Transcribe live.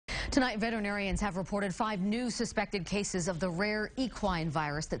Tonight, veterinarians have reported 5 new suspected cases of the rare equine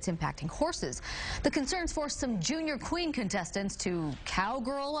virus that's impacting horses. The concerns forced some junior queen contestants to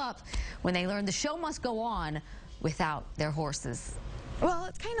cowgirl up when they learned the show must go on without their horses. Well,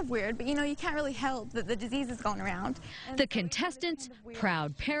 it's kind of weird, but you can't really help that the disease is going around. The contestants,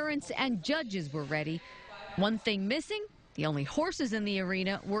 proud parents, and judges were ready. One thing missing: the only horses in the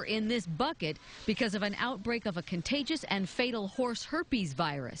arena were in this bucket because of an outbreak of a contagious and fatal horse herpes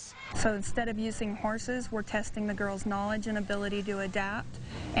virus. So instead of using horses, we're testing the girls' knowledge and ability to adapt,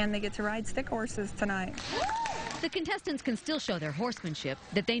 and they get to ride stick horses tonight. The contestants can still show their horsemanship,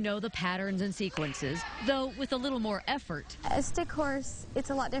 that they know the patterns and sequences, though with a little more effort. A stick horse,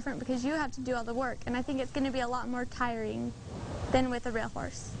 it's a lot different because you have to do all the work, and I think it's going to be a lot more tiring than with a real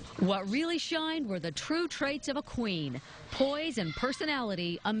horse. What really shined were the true traits of a queen: poise and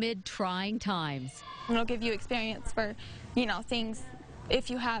personality amid trying times. It'll give you experience for, things. If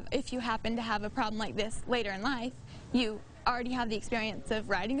you happen to have a problem like this later in life, you already have the experience of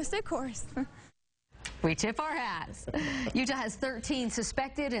riding a stick horse. We tip our hats. Utah has 13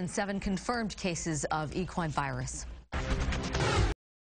 suspected and 7 confirmed cases of equine virus.